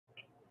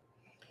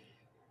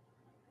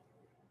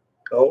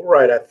All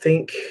right, I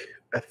think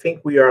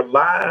we are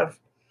live.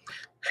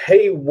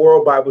 Hey,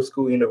 World Bible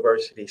School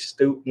University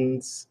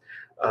students.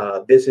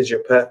 This is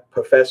your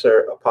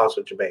professor,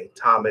 Apostle Jermaine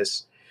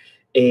Thomas,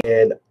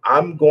 and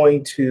I'm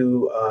going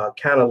to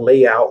kind of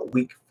lay out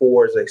week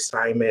four's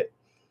assignment.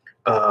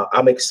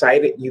 I'm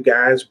excited, you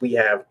guys. We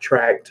have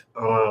tracked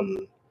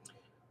from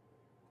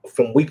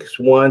weeks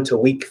one to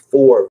week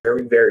four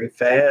very, very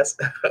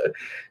fast,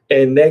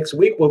 and next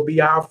week will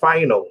be our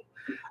final.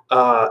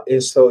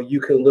 And so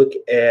you can look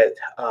at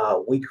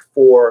week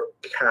four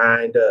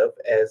kind of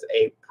as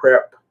a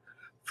prep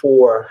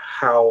for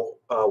how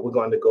we're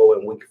going to go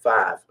in week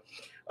five.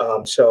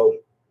 So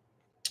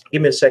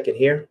give me a second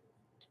here,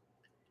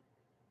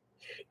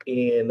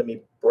 and let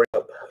me bring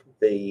up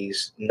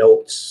these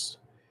notes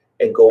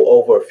and go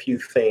over a few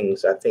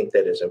things I think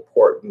that is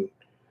important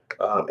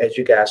as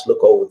you guys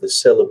look over the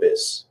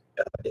syllabus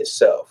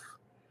itself.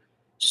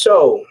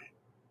 So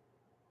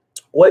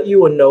what you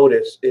will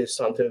notice is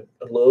something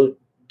a little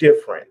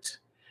different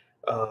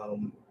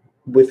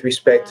with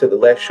respect to the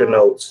lecture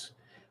notes.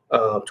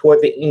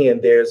 Toward the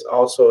end, there's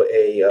also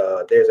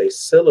there's a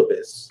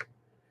syllabus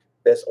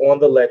that's on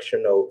the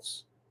lecture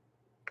notes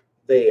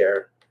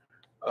there.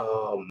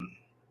 Let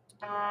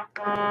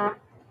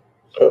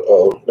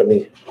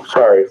me.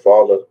 Sorry for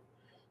all the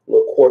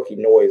little quirky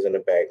noise in the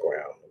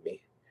background. Let me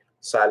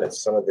silence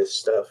some of this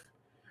stuff.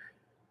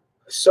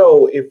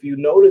 So if you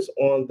notice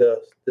on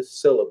the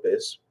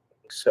syllabus,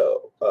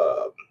 so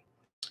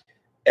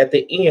at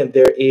the end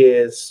there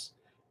is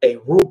a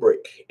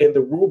rubric, and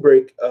the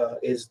rubric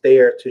is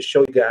there to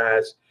show you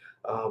guys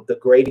the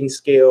grading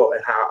scale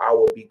and how I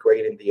will be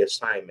grading the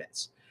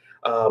assignments.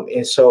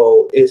 And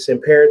so it's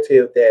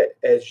imperative that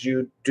as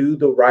you do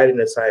the writing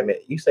assignment,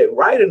 you say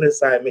writing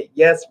assignment.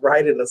 Yes,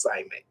 writing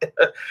assignment.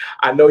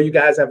 I know you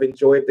guys have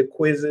enjoyed the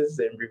quizzes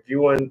and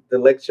reviewing the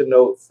lecture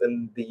notes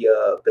and the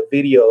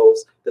videos,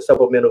 the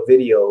supplemental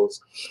videos,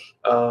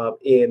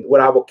 in what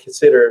I will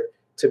consider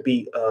to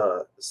be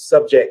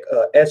subject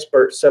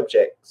expert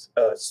subjects.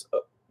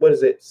 What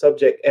is it?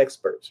 Subject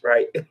experts,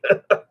 right?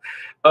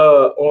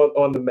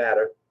 On the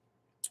matter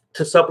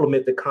to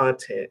supplement the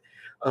content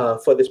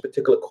for this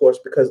particular course,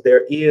 because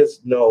there is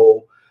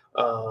no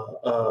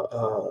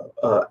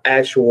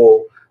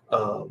actual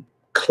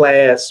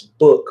class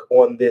book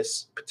on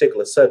this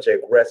particular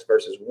subject, rest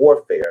versus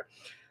warfare.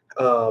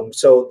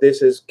 So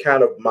this is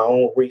kind of my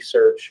own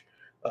research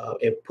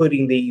in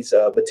putting these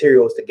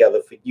materials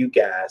together for you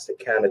guys to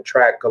kind of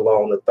track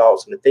along the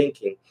thoughts and the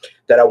thinking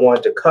that I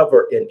wanted to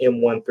cover in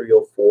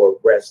M-304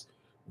 rest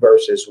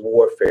versus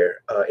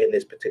warfare in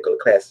this particular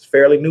class. It's a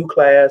fairly new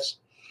class.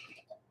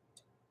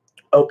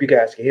 I hope you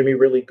guys can hear me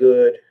really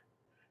good.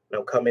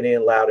 I'm coming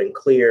in loud and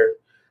clear.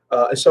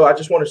 And so I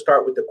just want to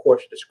start with the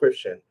course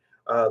description.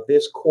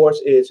 This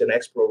course is an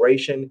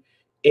exploration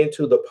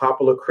into the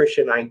popular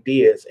Christian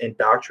ideas and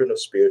doctrine of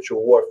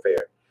spiritual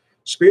warfare.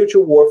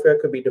 Spiritual warfare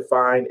could be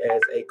defined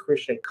as a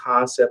Christian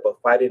concept of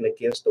fighting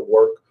against the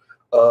work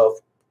of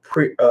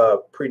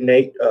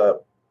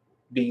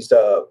these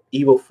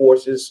evil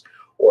forces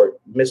or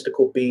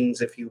mystical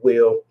beings, if you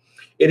will.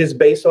 It is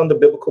based on the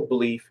biblical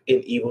belief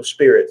in evil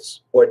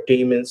spirits or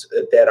demons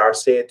that are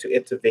said to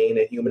intervene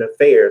in human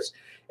affairs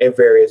in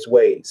various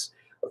ways.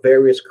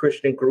 Various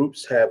Christian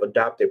groups have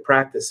adopted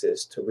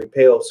practices to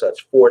repel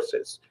such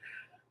forces,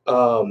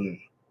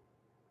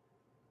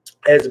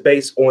 as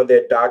based on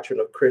their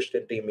doctrine of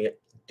Christian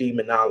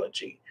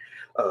demonology.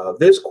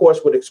 This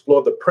course would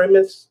explore the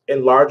premise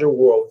and larger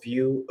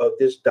worldview of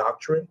this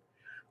doctrine.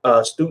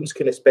 Students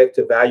can expect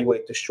to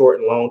evaluate the short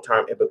and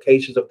long-term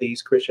implications of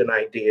these Christian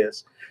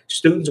ideas.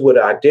 Students would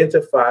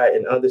identify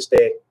and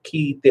understand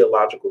key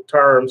theological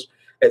terms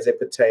as it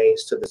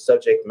pertains to the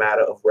subject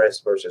matter of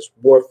rest versus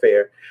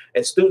warfare.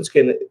 And students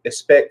can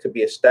expect to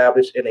be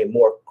established in a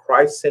more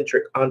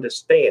Christ-centric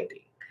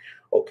understanding.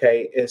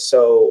 Okay, and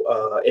so,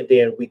 and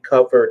then we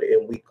covered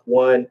in week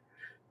one,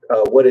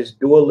 what is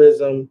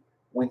dualism,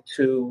 week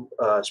two,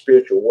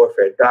 spiritual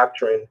warfare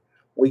doctrine,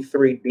 week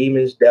three,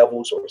 demons,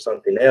 devils, or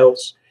something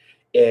else.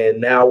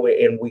 And now we're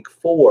in week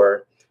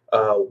four,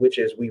 which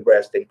is we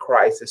rest in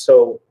Christ. And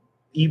so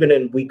even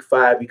in week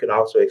five, you can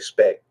also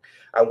expect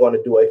I'm going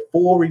to do a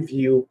full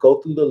review,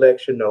 go through the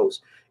lecture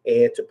notes,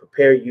 and to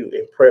prepare you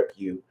and prep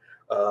you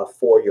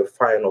for your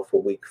final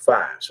for week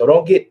five. So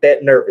don't get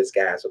that nervous,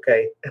 guys,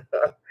 okay?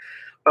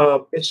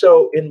 And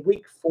so in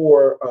week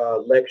four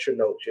lecture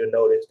notes, you'll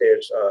notice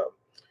there's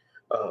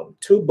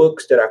two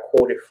books that I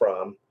quoted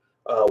from.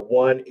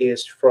 One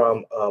is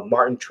from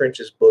Martin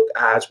Trench's book,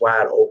 Eyes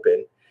Wide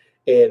Open.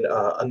 And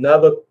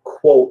another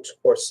quote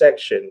or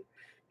section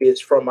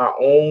is from our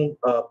own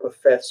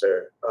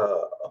professor,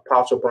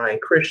 Apostle Brian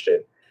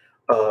Christian,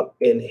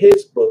 in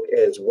his book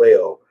as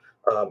well.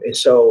 And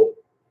so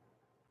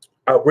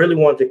I really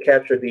wanted to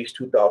capture these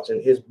two thoughts.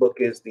 And his book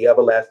is The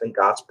Everlasting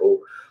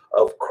Gospel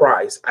of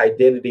Christ,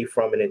 Identity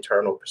from an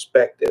Eternal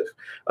Perspective.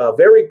 A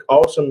very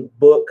awesome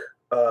book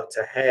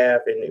to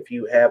have. And if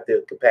you have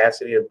the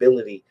capacity and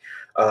ability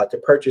to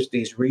purchase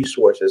these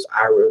resources,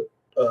 I would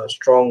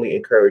strongly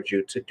encourage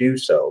you to do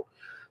so.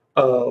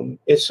 And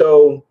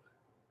so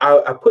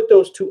I put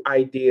those two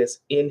ideas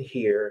in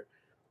here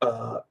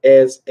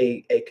as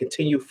a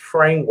continued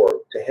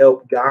framework to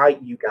help guide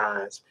you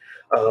guys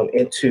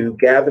into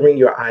gathering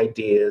your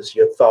ideas,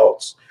 your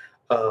thoughts,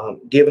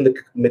 given the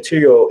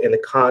material and the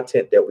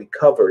content that we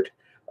covered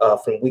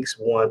from weeks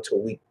 1 to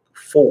week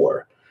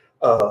 4.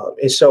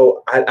 And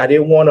so I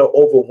didn't want to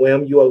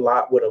overwhelm you a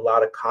lot with a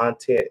lot of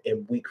content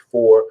in week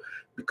 4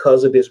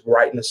 because of this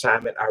writing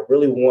assignment. I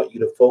really want you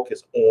to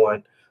focus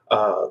on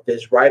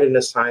this writing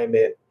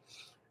assignment.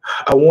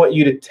 I want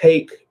you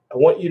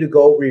to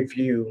go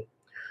review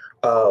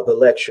the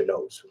lecture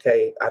notes.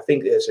 Okay. I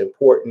think it's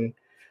important.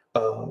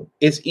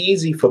 It's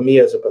easy for me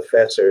as a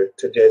professor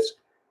to just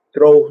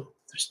throw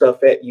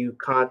stuff at you,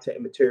 content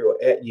and material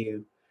at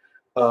you.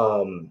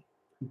 Um,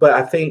 but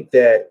I think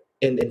that,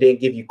 and then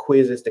give you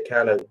quizzes to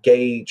kind of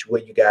gauge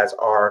where you guys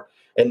are.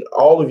 And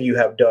all of you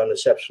have done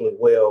exceptionally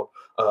well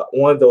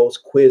on those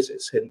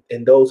quizzes.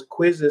 And those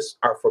quizzes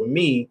are for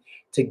me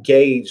to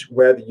gauge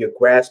whether you're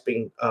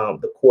grasping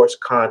the course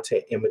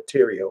content and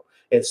material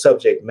and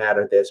subject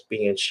matter that's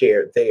being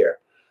shared there.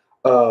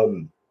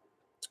 Um,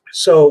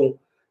 so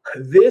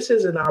this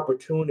is an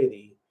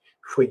opportunity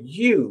for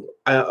you,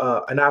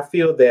 and I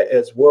feel that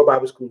as World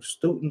Bible School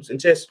students and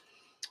just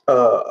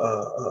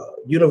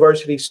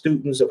university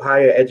students of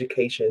higher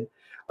education,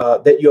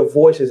 that your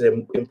voice is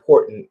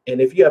important. And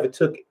if you ever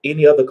took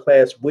any other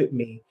class with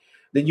me,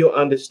 then you'll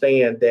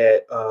understand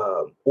that,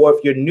 or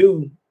if you're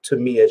new to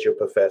me as your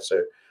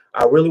professor,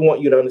 I really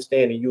want you to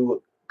understand, and you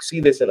will see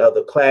this in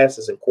other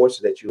classes and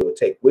courses that you will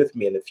take with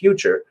me in the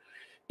future,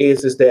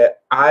 is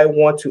that I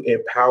want to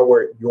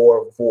empower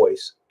your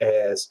voice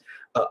as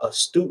a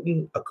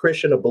student, a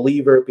Christian, a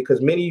believer,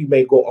 because many of you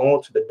may go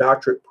on to the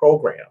doctorate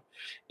program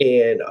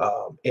and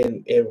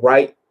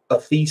write a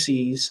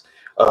thesis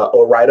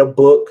or write a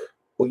book,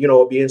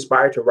 or be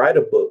inspired to write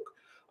a book.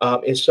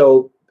 And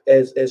so,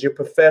 as your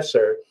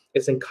professor,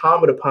 it's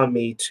incumbent upon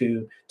me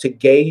to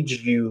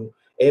gauge you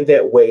in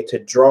that way, to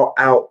draw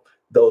out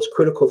those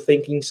critical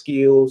thinking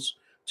skills,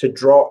 to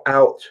draw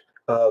out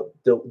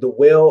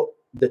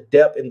the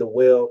depth and the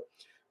well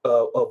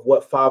of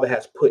what Father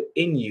has put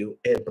in you,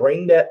 and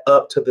bring that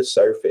up to the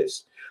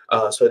surface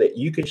so that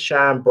you can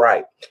shine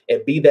bright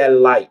and be that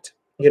light,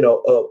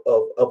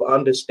 of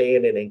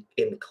understanding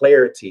and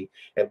clarity,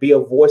 and be a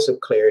voice of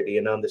clarity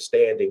and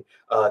understanding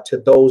to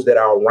those that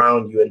are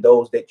around you and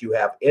those that you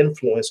have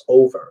influence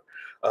over.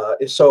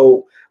 And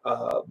so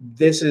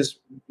this is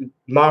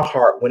my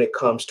heart when it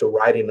comes to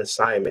writing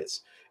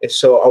assignments. And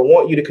so I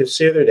want you to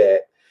consider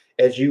that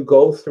as you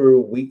go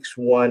through weeks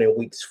 1 and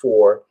weeks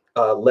 4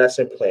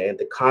 lesson plan,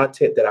 the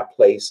content that I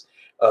place,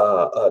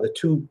 the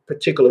two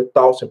particular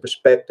thoughts and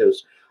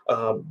perspectives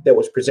that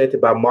was presented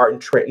by Martin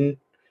Trenton,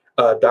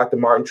 Dr.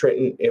 Martin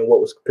Trenton, and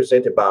what was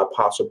presented by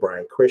Apostle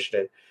Brian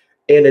Christian,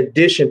 in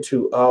addition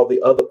to all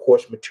the other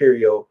course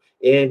material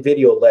and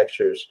video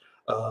lectures.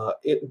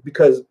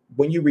 Because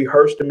when you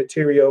rehearse the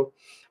material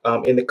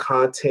and the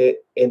content,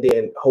 and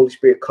then Holy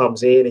Spirit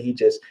comes in and he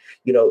just,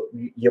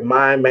 your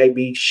mind may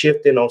be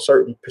shifting on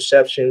certain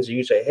perceptions.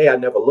 You say, hey, I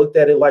never looked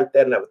at it like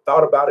that. I never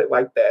thought about it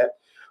like that.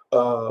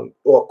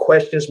 Or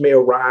questions may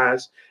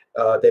arise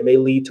that may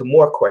lead to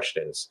more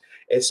questions.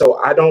 And so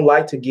I don't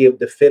like to give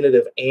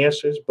definitive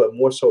answers, but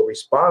more so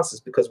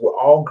responses, because we're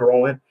all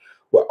growing,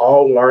 we're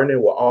all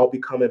learning, we're all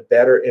becoming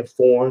better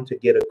informed to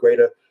get a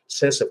greater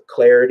sense of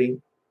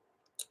clarity.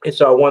 And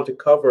so I want to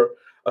cover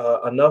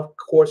enough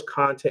course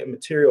content and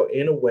material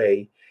in a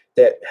way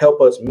that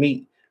help us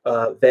meet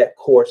that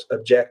course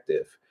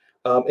objective.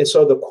 And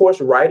so the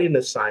course writing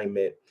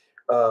assignment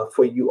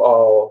for you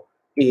all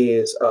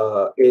it's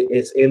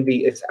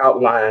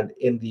outlined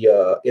in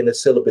the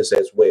syllabus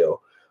as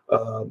well.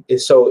 And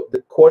so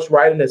the course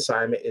writing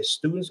assignment is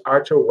students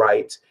are to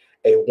write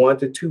a 1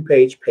 to 2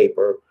 page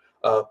paper,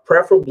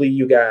 preferably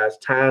you guys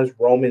Times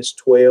Romans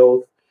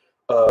 12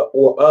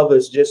 or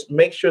others. Just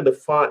make sure the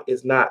font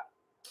is not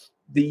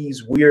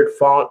these weird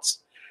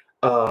fonts,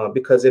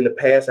 because in the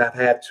past I've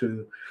had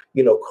to,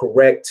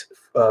 correct,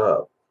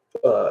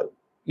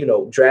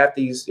 draft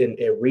these and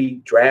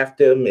redraft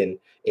them and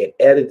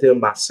edit them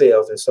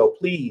myself. And so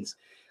please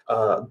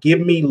give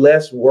me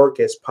less work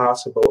as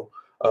possible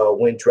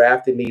when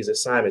drafting these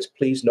assignments.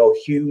 Please, no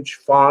huge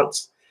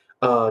fonts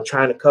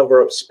trying to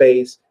cover up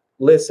space.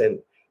 Listen,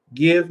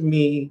 give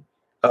me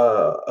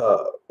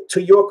to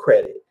your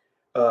credit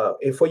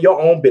and for your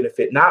own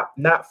benefit,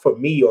 not for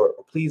me or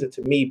pleasing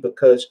to me,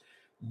 because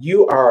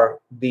you are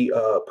the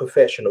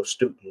professional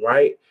student,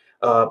 right?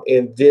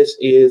 And this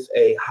is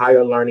a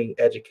higher learning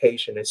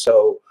education. And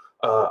so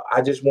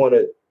I just want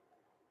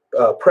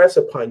to press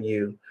upon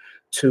you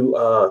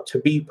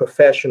to be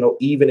professional,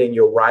 even in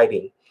your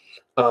writing.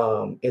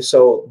 And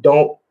so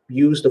don't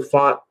use the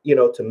font,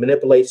 to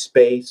manipulate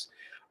space.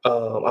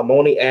 I'm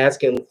only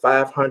asking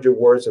 500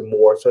 words or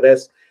more. So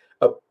that's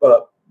a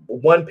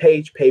 1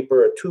 page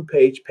paper, a 2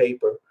 page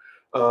paper.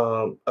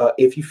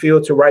 If you feel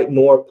to write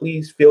more,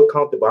 please feel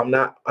comfortable. I'm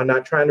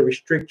not trying to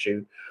restrict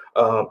you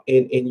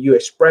in you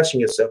expressing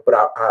yourself, but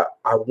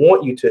I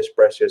want you to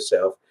express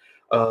yourself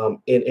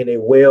in a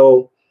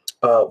well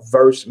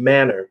verse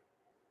manner.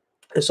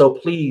 And so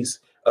please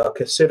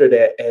consider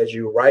that as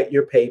you write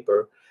your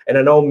paper. And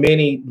I know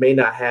many may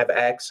not have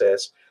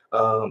access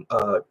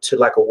to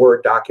like a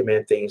Word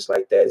document, things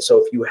like that.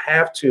 So if you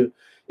have to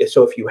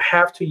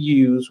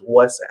use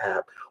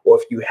WhatsApp, or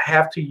if you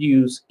have to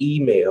use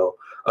email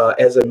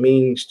as a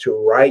means to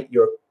write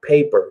your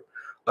paper,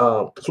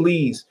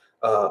 please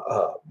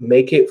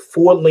make it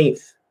full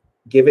length,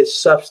 give it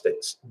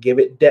substance, give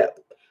it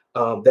depth.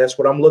 That's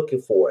what I'm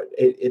looking for.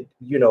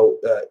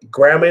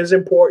 Grammar is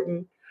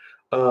important,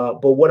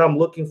 but what I'm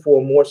looking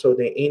for more so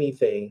than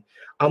anything,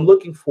 I'm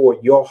looking for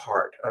your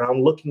heart, and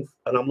I'm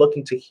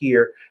looking to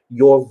hear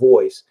your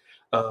voice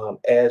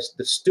as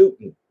the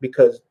student,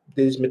 because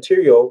this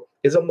material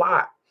is a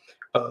lot,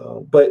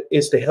 but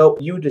it's to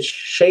help you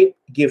to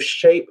give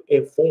shape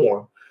and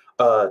form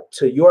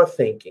to your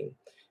thinking,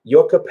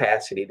 your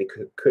capacity to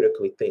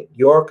critically think,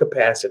 your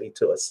capacity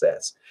to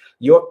assess,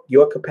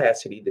 your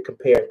capacity to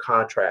compare and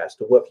contrast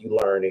to what you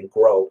learn and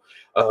grow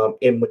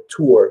and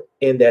mature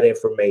in that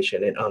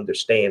information and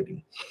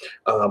understanding.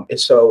 And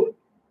so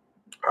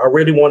I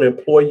really want to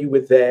employ you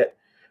with that.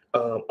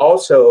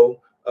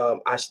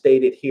 I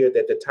stated here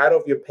that the title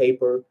of your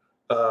paper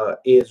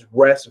is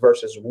Rest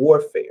versus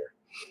Warfare.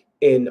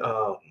 And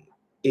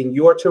in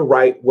your to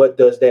write, what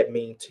does that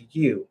mean to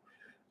you?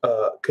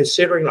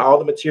 Considering all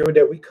the material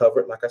that we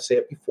covered, like I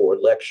said before,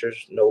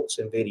 lectures, notes,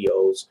 and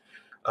videos.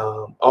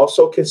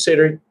 Also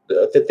consider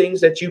the things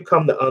that you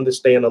come to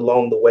understand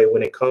along the way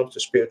when it comes to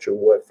spiritual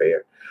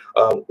warfare,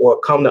 or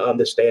come to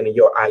understanding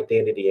your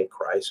identity in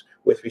Christ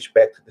with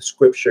respect to the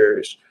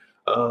scriptures,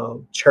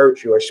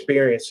 church, your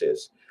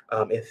experiences,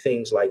 and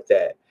things like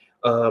that.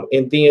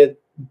 And then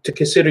to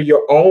consider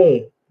your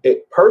own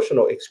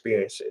personal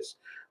experiences,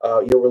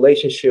 your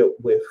relationship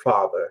with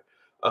Father,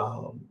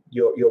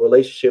 your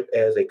relationship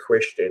as a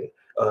Christian,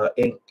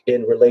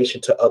 in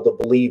relation to other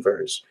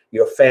believers,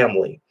 your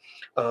family.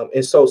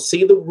 And so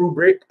see the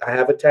rubric. I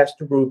have attached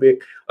the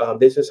rubric.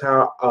 This is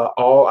how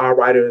all our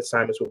writer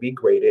assignments will be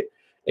graded.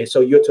 And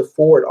so you're to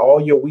forward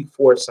all your week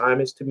 4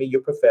 assignments to me,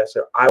 your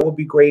professor. I will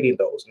be grading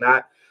those,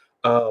 not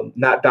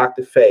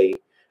Dr. Faye.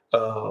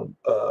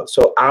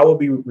 So I will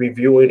be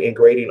reviewing and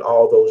grading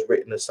all those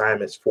written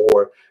assignments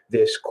for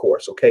this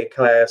course. Okay,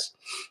 class.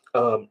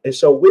 And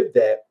so with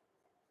that,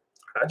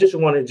 I just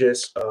want to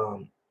just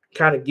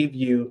kind of give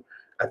you,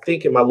 I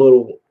think in my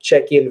little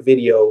check-in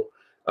video,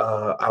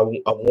 I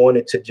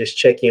wanted to just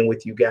check in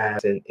with you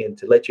guys and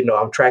to let you know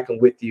I'm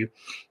tracking with you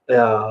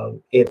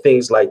and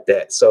things like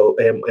that. So,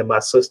 and my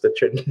sister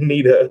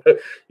Trinita,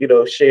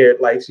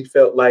 shared like she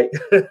felt like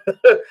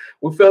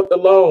we felt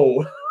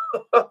alone.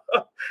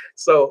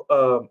 So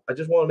I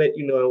just want to let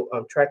you know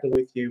I'm tracking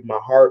with you, my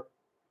heart,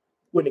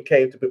 when it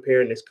came to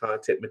preparing this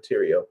content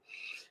material.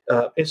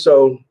 And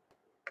so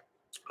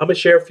I'm gonna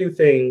share a few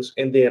things,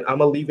 and then I'm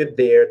gonna leave it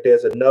there.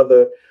 There's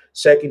another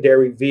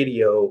secondary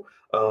video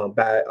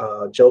by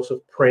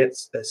Joseph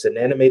Prince. That's an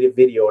animated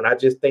video, and I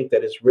just think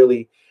that it's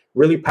really,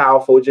 really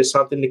powerful. Just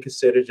something to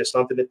consider, just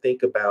something to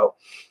think about,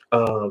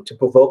 to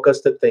provoke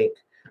us to think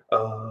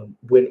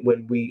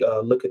when we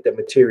look at the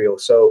material.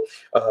 So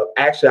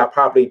actually, I'll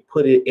probably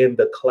put it in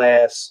the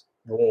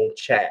classroom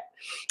chat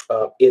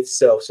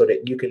itself so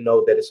that you can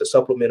know that it's a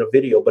supplemental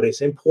video, but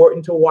it's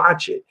important to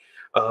watch it.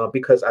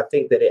 Because I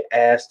think that it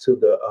adds to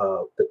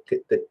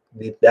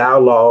the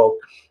dialogue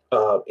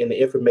and the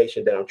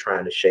information that I'm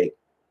trying to shape.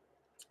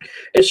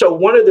 And so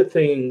one of the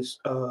things,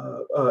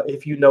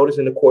 if you notice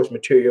in the course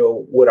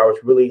material, what I was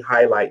really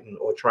highlighting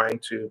or trying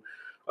to,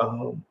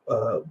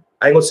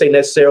 I ain't gonna say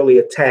necessarily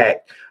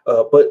attack,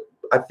 but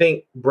I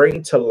think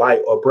bring to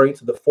light or bring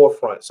to the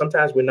forefront.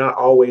 Sometimes we're not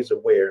always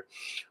aware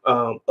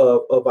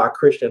of our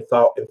Christian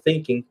thought and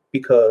thinking,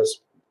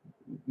 because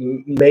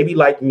maybe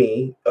like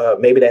me,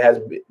 maybe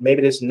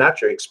this is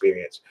not your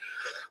experience.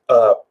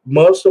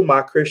 Most of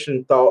my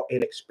Christian thought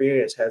and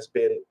experience has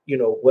been,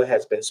 what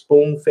has been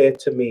spoon fed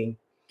to me,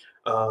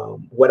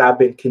 what I've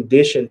been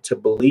conditioned to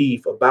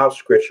believe about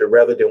Scripture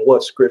rather than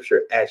what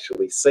Scripture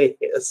actually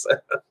says.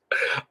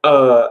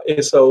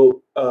 And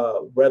so,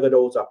 whether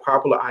those are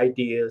popular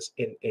ideas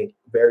in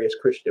various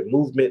Christian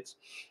movements,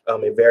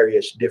 in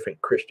various different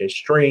Christian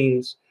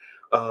streams,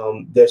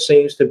 there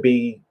seems to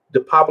be the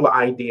popular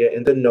idea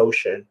and the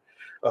notion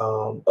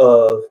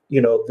of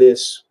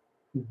this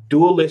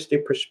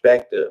dualistic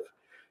perspective,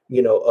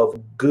 of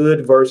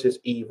good versus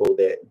evil,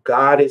 that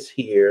God is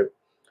here,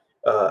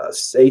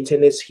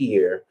 Satan is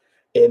here,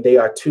 and they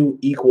are two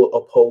equal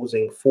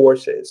opposing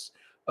forces.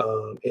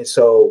 And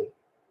so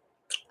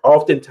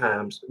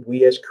oftentimes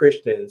we as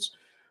Christians,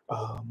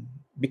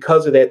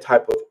 because of that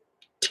type of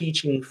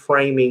teaching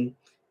framing,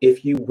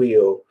 if you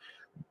will,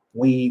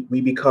 we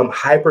become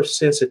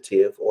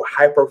hypersensitive or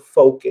hyper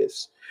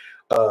focused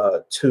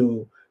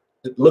to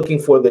looking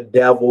for the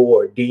devil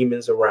or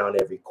demons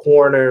around every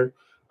corner.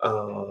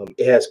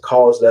 It has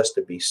caused us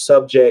to be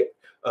subject.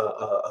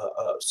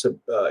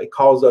 It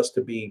caused us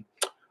to be,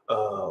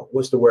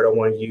 what's the word I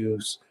want to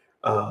use?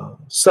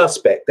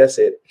 Suspect. That's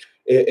it.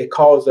 It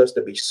calls us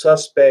to be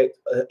suspect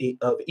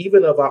of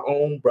even of our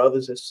own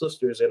brothers and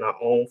sisters in our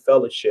own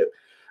fellowship.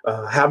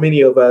 How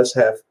many of us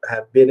have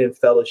been in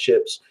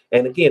fellowships?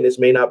 And again, this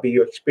may not be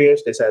your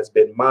experience. This has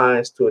been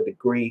mine to a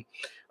degree.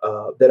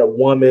 That a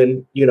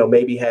woman,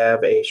 maybe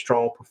have a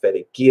strong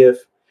prophetic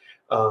gift,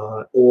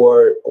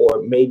 or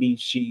maybe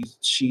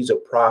she's a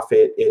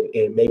prophet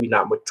and maybe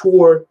not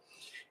mature,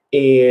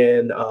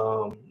 and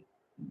uh,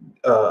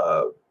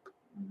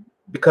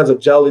 because of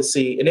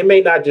jealousy, and it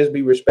may not just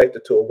be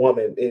respected to a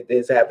woman.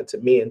 It's happened to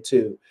men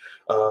too.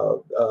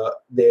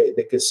 They're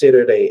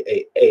considered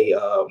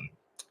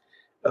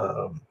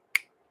um,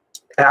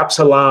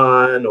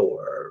 Absalom,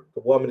 or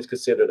the woman is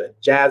considered a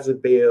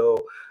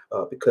Jezebel,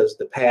 because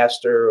the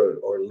pastor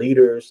or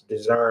leaders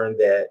discerned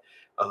that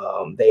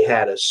they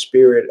had a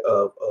spirit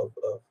of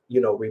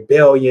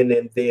rebellion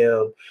in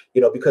them,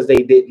 because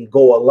they didn't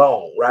go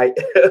along, right?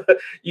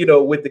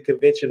 With the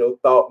conventional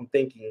thought and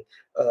thinking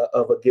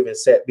of a given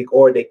set,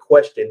 or they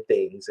question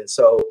things. And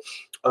so,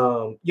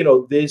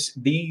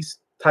 these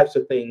types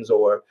of things,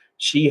 or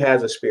she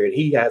has a spirit,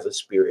 he has a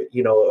spirit,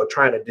 or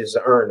trying to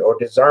discern, or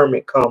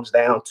discernment comes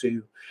down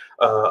to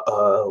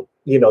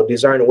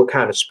discerning what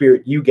kind of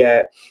spirit you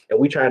got, and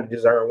we trying to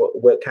discern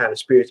what kind of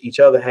spirits each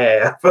other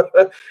have.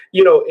 And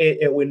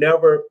we're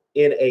never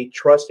in a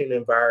trusting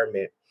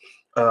environment,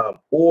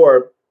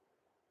 or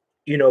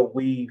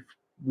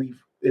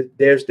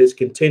there's this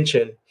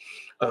contention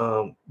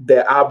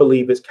that I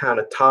believe is kind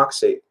of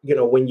toxic,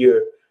 when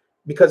you're,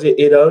 because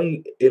it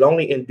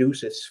only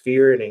induces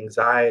fear and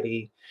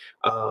anxiety.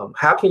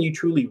 How can you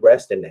truly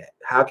rest in that?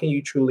 How can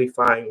you truly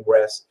find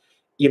rest,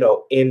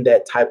 in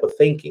that type of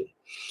thinking?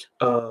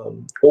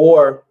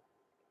 Or,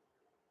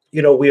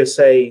 we'll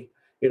say,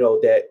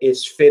 that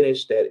it's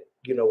finished, that,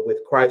 with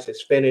Christ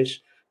it's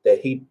finished, that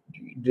he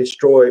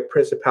destroyed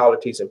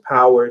principalities and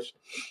powers.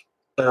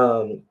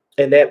 And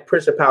that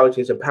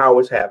principalities and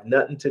powers have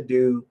nothing to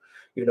do,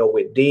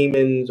 with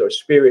demons or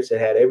spirits. It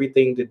had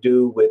everything to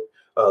do with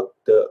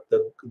the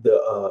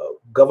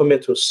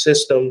governmental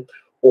system,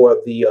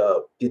 or the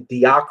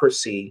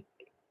theocracy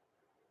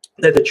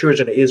that the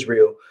children of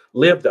Israel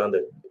lived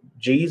under.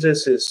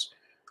 Jesus's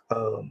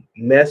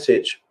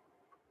message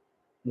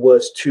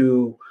was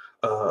to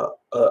uh,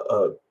 uh,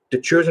 uh, the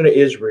children of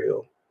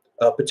Israel,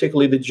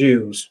 particularly the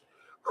Jews,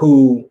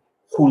 who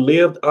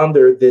lived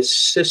under this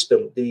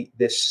system,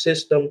 this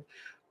system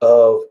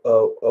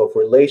of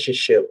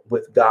relationship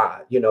with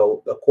God,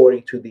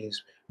 according to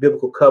these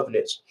biblical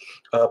covenants,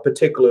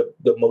 particular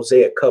the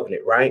Mosaic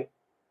covenant, right?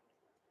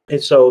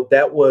 And so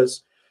that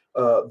was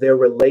their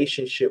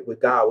relationship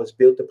with God was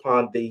built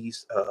upon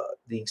these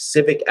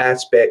civic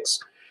aspects,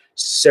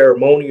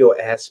 ceremonial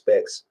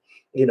aspects,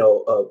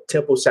 of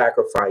temple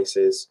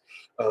sacrifices,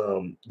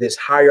 this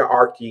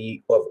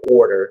hierarchy of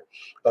order,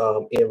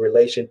 in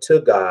relation to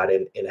God,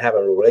 and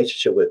having a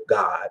relationship with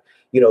God,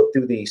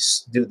 through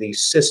these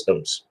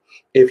systems,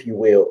 if you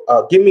will.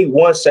 Give me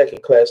 1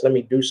 second, class. Let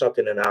me do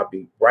something, and I'll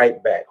be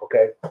right back.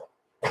 Okay.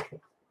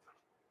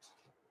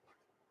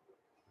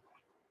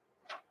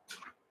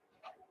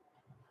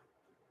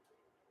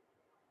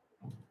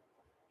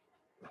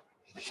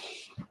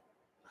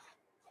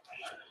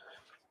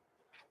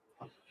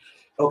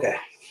 Okay.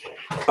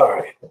 All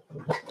right.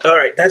 All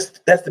right. That's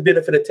the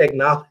benefit of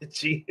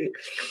technology.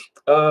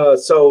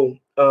 So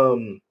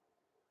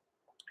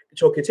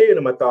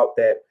continuing my thought,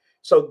 that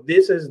so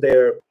this is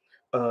their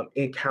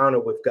encounter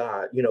with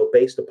God,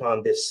 based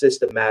upon this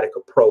systematic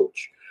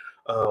approach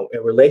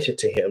in relation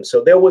to Him.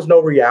 So there was no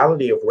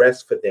reality of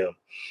rest for them.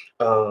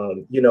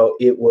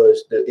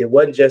 It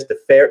wasn't just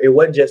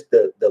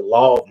the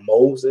law of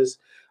Moses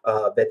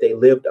that they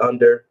lived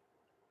under.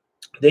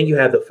 Then you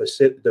have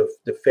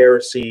the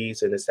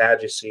Pharisees and the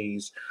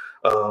Sadducees,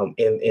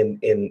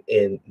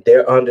 in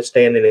their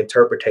understanding and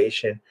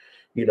interpretation,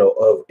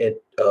 of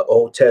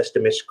Old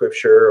Testament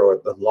scripture, or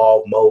the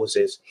law of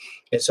Moses.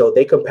 And so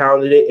they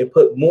compounded it and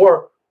put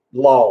more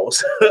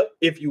laws,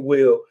 if you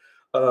will,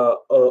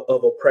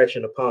 of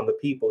oppression upon the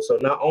people. So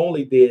not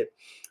only did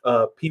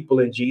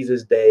people in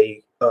Jesus'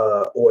 day,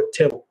 or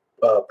temple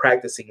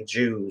practicing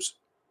Jews,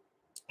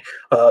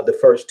 the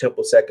first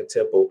temple, second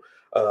temple,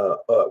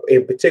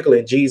 in particular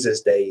in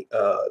Jesus' day,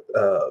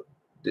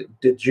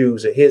 the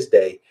Jews in his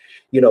day,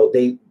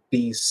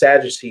 these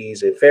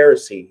Sadducees and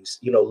Pharisees,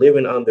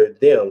 living under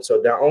them.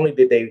 So not only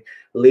did they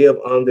live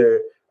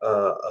under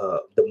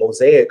the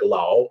Mosaic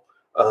law,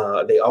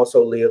 they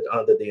also lived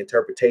under the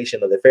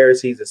interpretation of the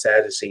Pharisees and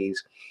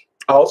Sadducees,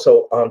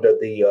 also under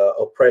the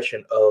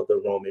oppression of the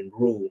Roman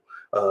rule,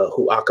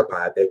 who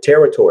occupied their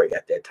territory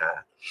at that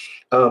time.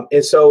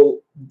 And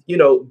so,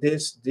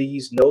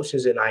 these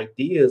notions and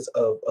ideas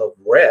of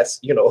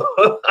rest,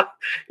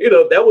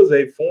 that was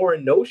a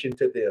foreign notion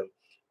to them.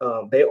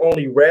 Their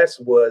only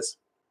rest was,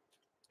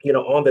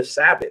 on the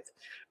Sabbath.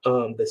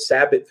 The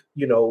Sabbath,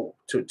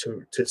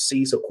 to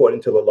cease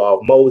according to the law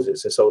of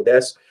Moses. And so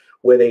that's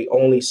where they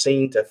only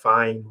seem to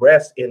find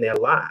rest in their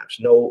lives.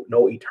 No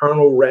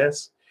eternal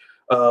rest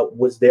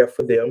was there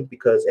for them,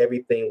 because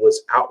everything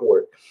was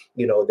outward.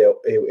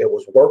 It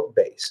was work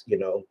based.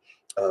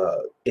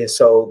 And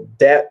so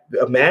that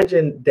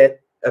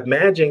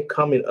imagine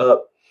coming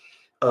up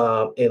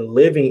and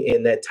living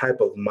in that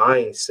type of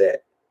mindset,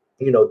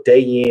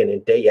 day in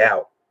and day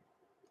out.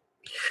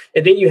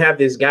 And then you have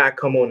this guy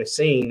come on the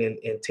scene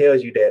and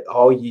tells you that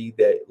all ye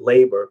that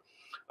labor,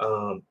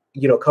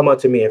 come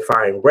unto me and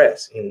find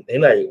rest. And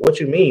like, what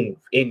you mean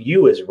in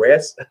you is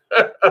rest?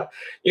 But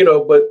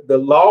the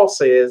law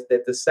says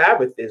that the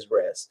Sabbath is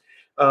rest.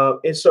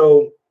 And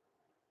so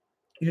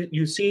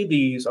you see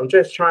these. I'm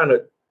just trying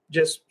to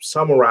just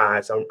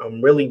summarize.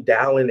 I'm really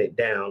dialing it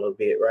down a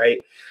bit, right?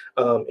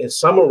 And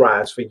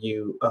summarize for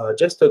you,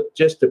 just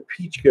to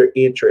pique your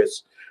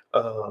interest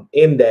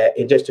in that,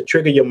 and just to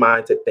trigger your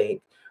mind to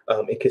think,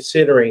 and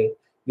considering,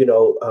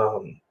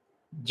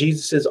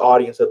 Jesus's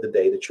audience of the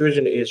day, the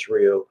children of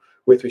Israel,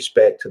 with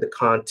respect to the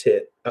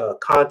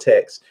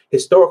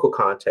historical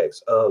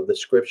context of the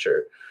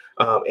scripture,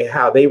 and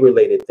how they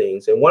related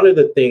things. And one of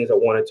the things I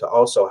wanted to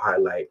also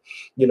highlight,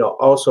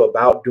 also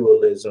about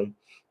dualism,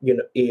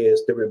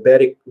 is the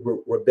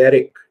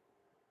rabbinic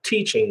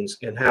teachings,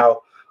 and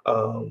how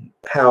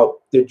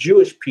the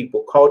Jewish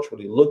people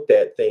culturally looked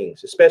at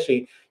things,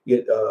 especially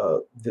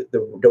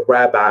the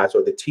rabbis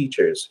or the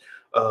teachers,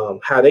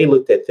 how they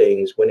looked at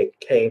things when it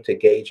came to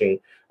gauging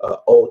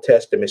Old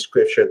Testament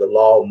scripture, the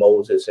law of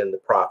Moses and the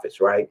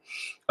prophets, right?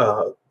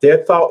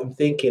 Their thought and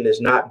thinking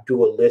is not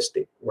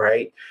dualistic,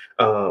 right?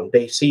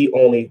 They see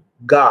only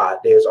God.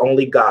 There's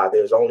only God.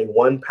 There's only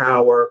one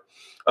power.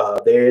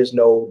 There is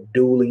no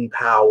dueling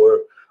power.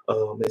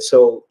 And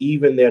so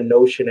even their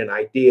notion and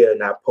idea,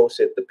 and I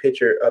posted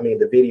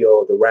the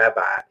video of the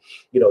rabbi,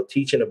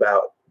 teaching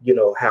about,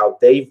 how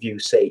they view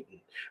Satan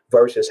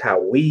versus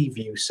how we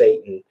view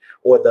Satan,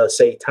 or the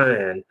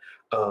Satan,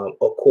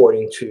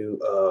 according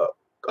to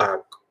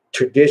our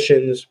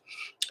traditions,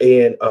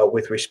 and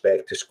with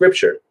respect to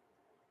scripture.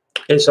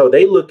 And so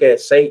they look at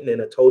Satan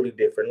in a totally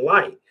different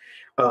light.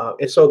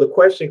 And so the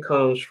question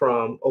comes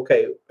from,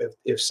 okay,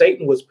 if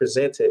Satan was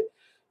presented,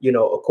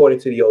 according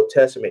to the Old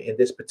Testament in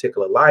this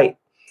particular light,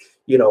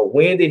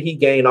 when did he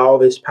gain all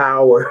this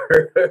power,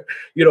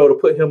 to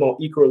put him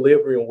on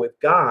equilibrium with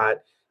God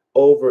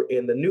over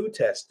in the New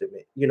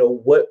Testament?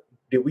 What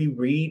did we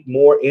read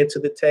more into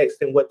the text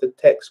than what the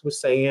text was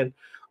saying?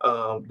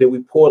 Did we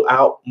pull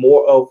out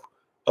more of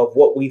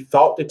what we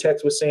thought the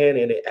text was saying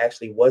and it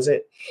actually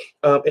wasn't?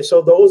 And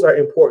so those are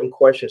important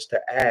questions to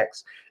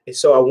ask. And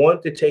so I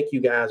wanted to take you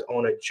guys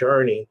on a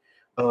journey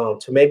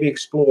to maybe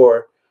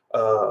explore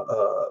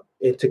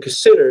and to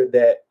consider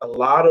that a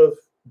lot of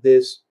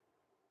this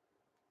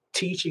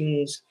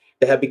teachings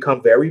that have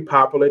become very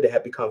popular, that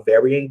have become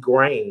very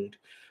ingrained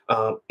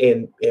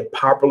in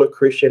popular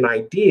Christian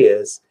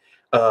ideas,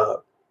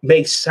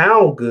 may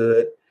sound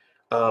good,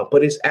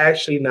 but it's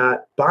actually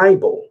not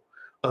Bible.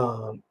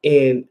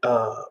 And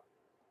I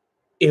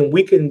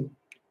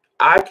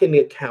can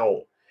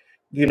account,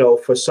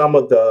 for some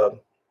of the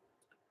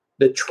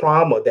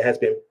trauma that has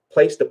been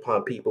placed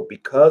upon people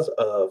because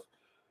of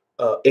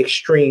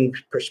extreme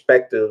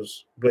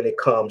perspectives when it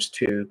comes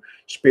to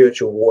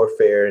spiritual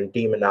warfare and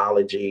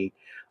demonology,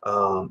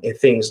 and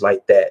things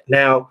like that.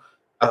 Now,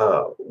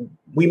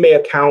 we may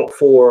account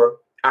for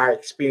our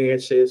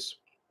experiences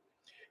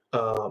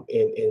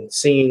in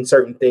seeing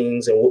certain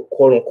things and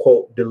quote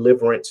unquote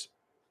deliverance,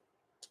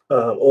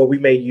 or we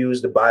may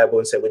use the Bible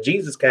and say, well,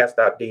 Jesus cast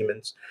out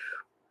demons,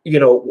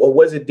 or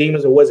was it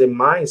demons, or was it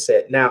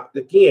mindset? Now,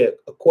 again,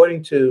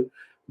 according to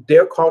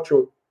their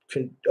cultural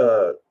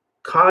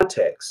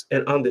context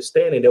and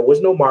understanding, there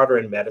was no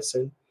modern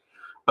medicine.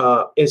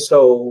 And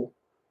so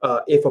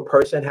if a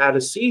person had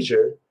a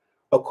seizure,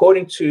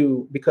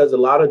 because a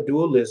lot of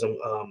dualism,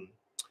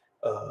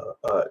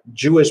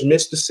 Jewish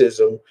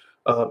mysticism,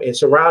 and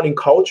surrounding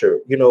culture,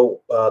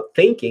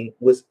 thinking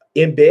was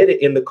embedded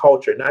in the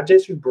culture, not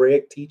just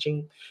Hebraic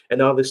teaching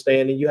and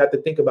understanding. You have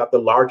to think about the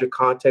larger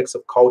context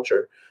of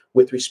culture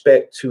with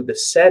respect to the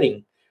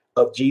setting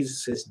of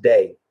Jesus's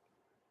day.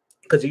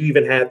 Because you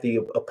even had the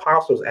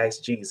apostles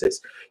ask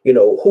Jesus,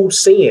 who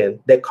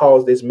sinned that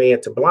caused this man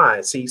to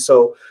blind? See,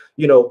 so,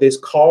 this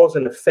cause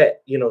and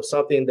effect,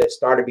 something that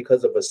started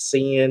because of a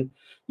sin,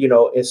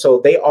 and so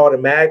they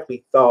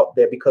automatically thought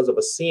that because of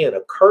a sin,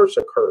 a curse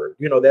occurred.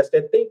 That's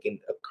their thinking.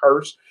 A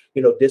curse,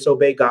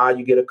 disobey God,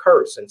 you get a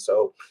curse. And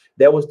so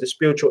that was the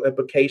spiritual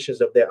implications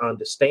of their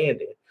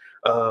understanding.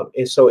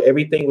 And so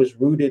everything was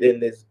rooted in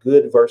this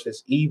good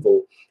versus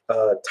evil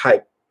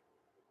type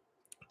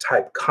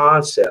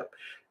concept.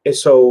 And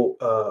so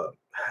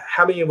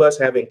how many of us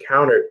have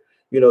encountered,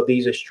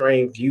 these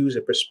extreme views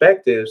and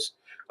perspectives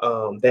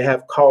that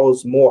have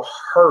caused more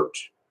hurt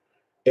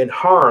and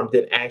harm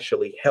than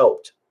actually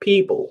helped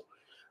people?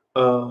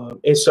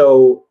 And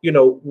so,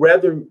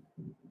 whether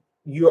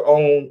your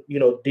own,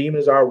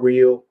 demons are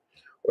real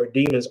or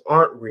demons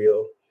aren't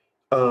real,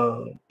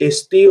 it's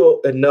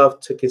still enough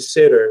to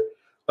consider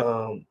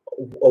of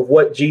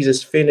what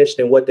Jesus finished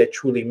and what that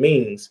truly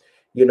means,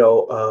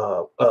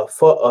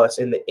 for us,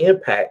 and the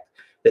impact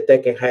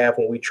that can have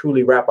when we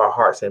truly wrap our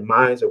hearts and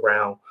minds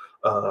around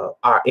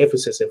our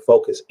emphasis and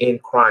focus in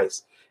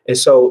Christ. And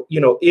so,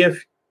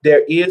 if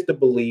there is the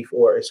belief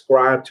or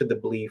ascribe to the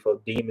belief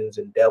of demons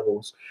and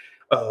devils,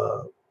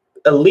 uh,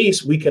 at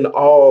least we can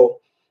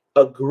all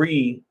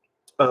agree,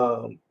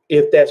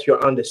 if that's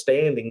your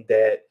understanding,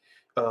 that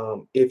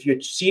if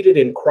you're seated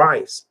in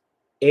Christ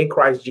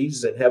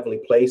Jesus in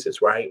heavenly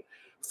places, right,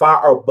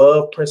 far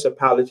above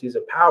principalities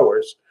and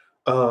powers,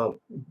 um,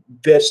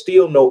 there's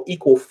still no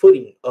equal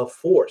footing of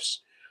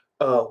force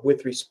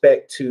with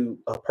respect to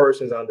a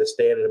person's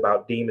understanding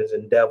about demons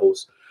and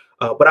devils.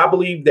 But I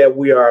believe that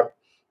we are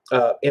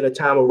in a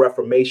time of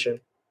reformation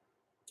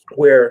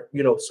where,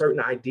 certain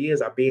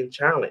ideas are being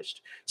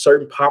challenged,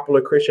 certain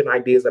popular Christian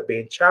ideas are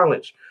being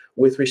challenged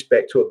with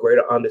respect to a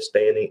greater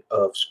understanding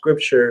of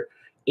Scripture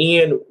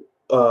and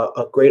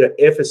a greater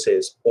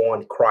emphasis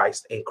on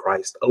Christ and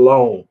Christ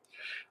alone.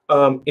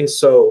 And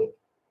so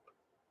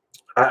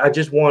I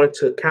just wanted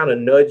to kind of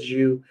nudge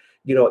you,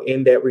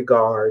 in that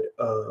regard.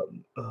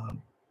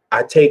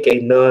 I take a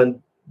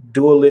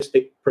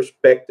non-dualistic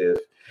perspective.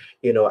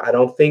 I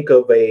don't think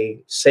of a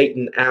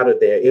Satan out of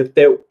there.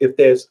 If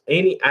there's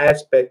any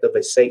aspect of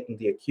a Satan,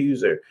 the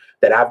accuser,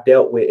 that I've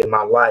dealt with in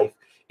my life,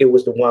 it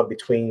was the one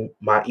between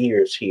my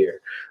ears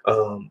here,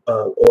 or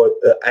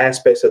the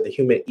aspects of the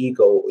human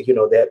ego.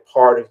 That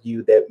part of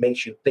you that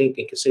makes you think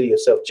and consider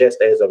yourself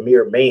just as a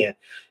mere man,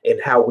 and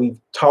how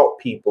we've taught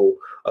people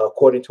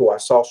according to our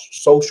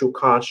social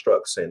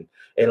constructs and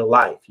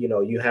life.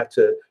 You have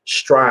to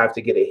strive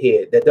to get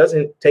ahead. That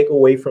doesn't take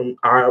away from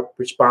our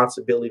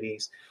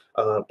responsibilities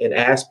and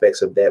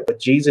aspects of that.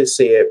 But Jesus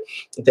said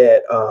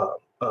that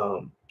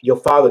your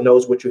Father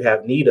knows what you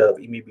have need of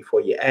even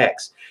before you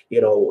ask.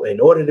 In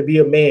order to be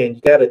a man,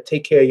 you got to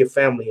take care of your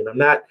family. And I'm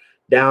not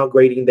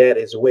downgrading that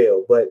as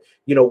well. But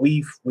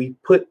we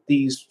put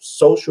these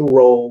social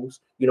roles.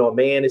 A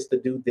man is to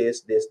do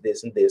this, this,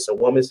 this, and this. A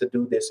woman is to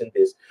do this and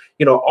this.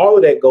 All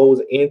of that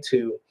goes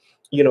into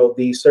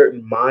these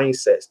certain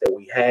mindsets that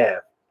we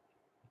have,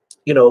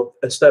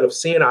 instead of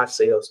seeing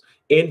ourselves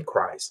in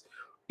Christ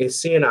and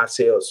seeing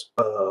ourselves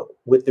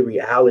with the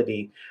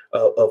reality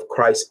of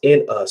Christ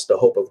in us, the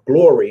hope of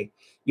glory.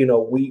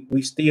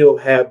 We still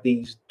have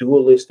these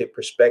dualistic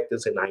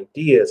perspectives and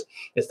ideas.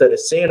 Instead of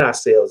seeing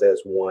ourselves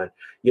as one,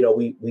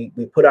 we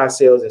put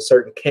ourselves in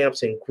certain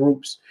camps and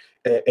groups,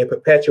 and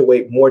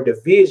perpetuate more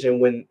division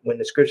when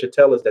the scripture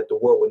tells us that the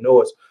world will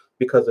know us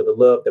because of the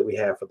love that we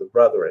have for the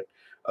brethren.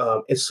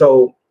 And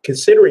so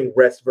considering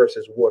rest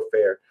versus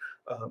warfare,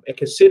 and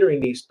considering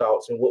these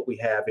thoughts and what we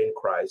have in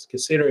Christ,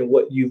 considering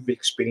what you've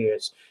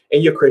experienced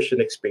in your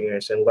Christian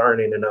experience and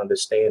learning and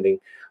understanding,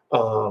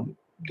 and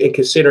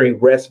considering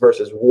rest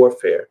versus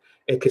warfare,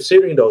 and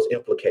considering those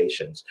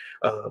implications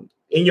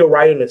in your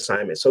writing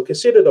assignment. So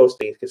consider those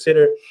things.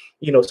 Consider,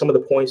 some of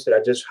the points that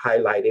I just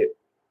highlighted,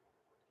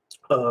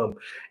 in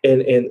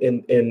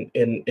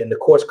the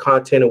course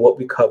content and what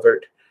we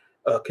covered.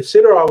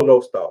 Consider all of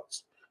those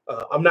thoughts.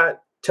 I'm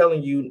not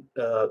telling you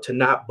to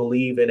not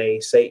believe in a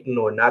Satan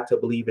or not to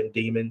believe in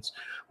demons,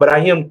 but I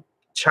am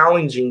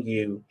challenging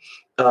you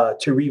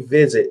to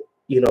revisit,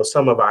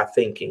 some of our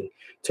thinking,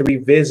 to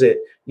revisit,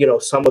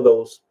 some of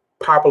those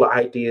popular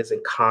ideas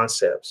and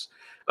concepts,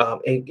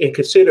 and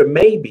consider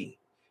maybe,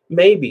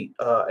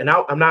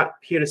 I'm not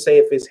here to say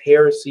if it's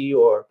heresy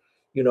or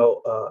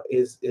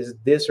is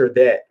this or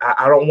that.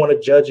 I don't want to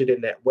judge it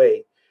in that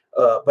way,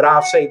 but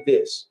I'll say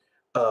this: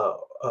 uh,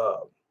 uh,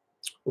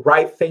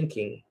 right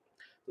thinking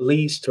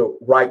leads to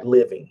right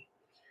living.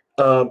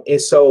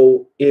 And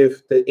so,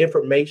 if the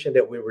information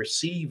that we're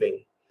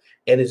receiving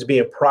and is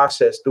being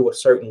processed through a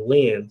certain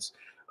lens,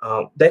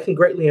 that can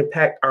greatly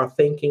impact our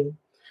thinking.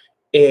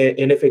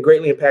 And if it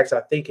greatly impacts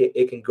our thinking,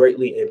 it can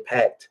greatly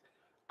impact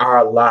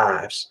our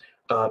lives,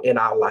 and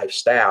our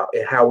lifestyle,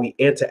 and how we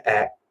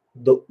interact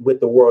with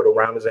the world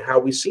around us and how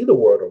we see the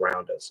world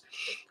around us.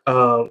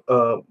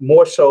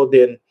 More so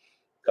than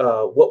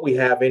what we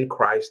have in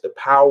Christ, the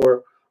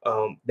power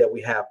that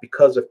we have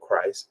because of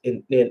Christ,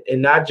 and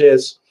not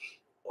just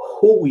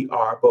who we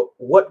are, but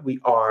what we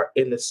are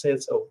in the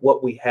sense of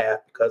what we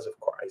have because of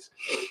Christ.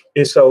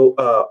 And so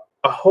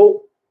I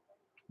hope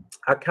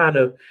I kind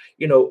of,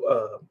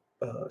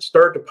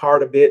 stirred the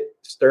part a bit,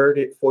 stirred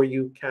it for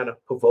you, kind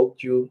of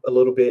provoked you a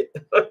little bit.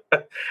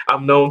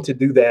 I'm known to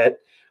do that.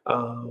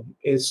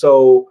 And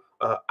so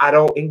I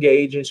don't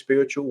engage in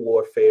spiritual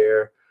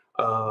warfare.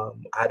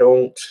 I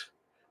don't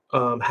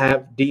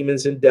have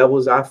demons and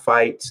devils I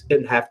fight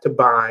and have to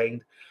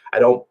bind. I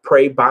don't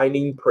pray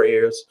binding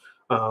prayers.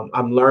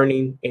 I'm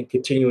learning and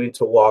continuing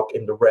to walk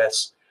in the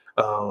rest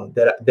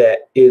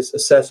that is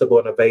accessible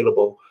and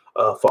available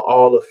for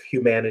all of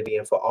humanity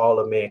and for all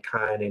of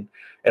mankind.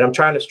 And I'm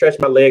trying to stretch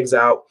my legs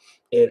out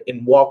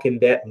and walk in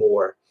that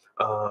more.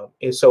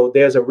 And so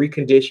there's a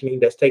reconditioning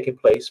that's taking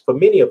place for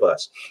many of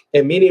us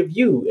and many of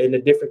you in the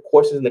different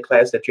courses in the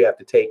class that you have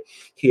to take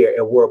here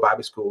at World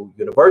Bible School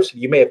University.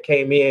 You may have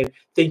came in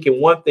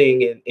thinking one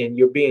thing, and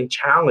you're being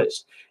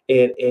challenged,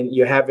 and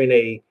you're having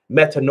a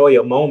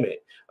metanoia moment.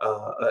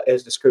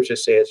 As the scripture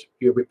says,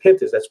 your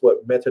repentance. That's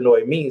what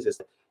metanoia means, is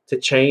to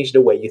change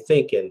the way you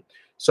think. And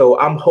so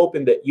I'm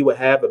hoping that you will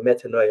have a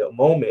metanoia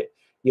moment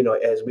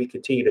as we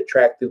continue to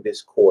track through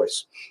this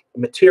course,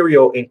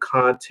 material and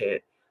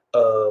content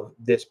of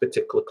this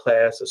particular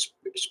class of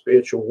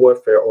spiritual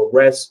warfare, or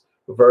rest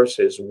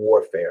versus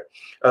warfare.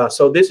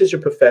 So this is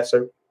your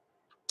professor,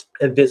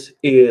 and this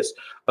is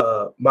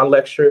my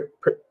lecture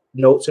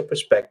notes and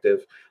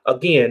perspective.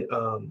 Again,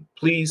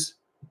 please,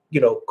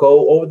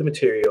 go over the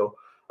material,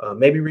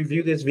 maybe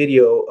review this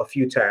video a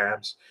few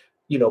times,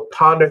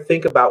 ponder,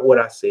 think about what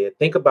I said,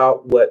 think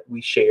about what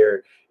we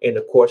shared in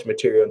the course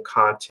material and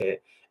content,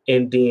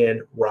 and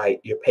then write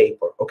your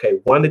paper. Okay,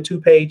 1 to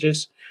 2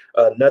 pages,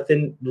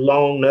 nothing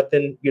long,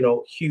 nothing,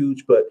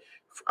 huge, but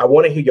I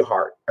want to hear your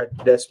heart.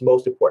 That's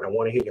most important. I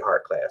want to hear your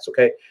heart, class.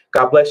 Okay,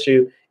 God bless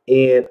you.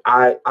 And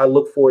I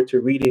look forward to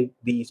reading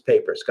these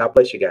papers. God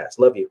bless you guys.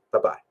 Love you.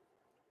 Bye-bye.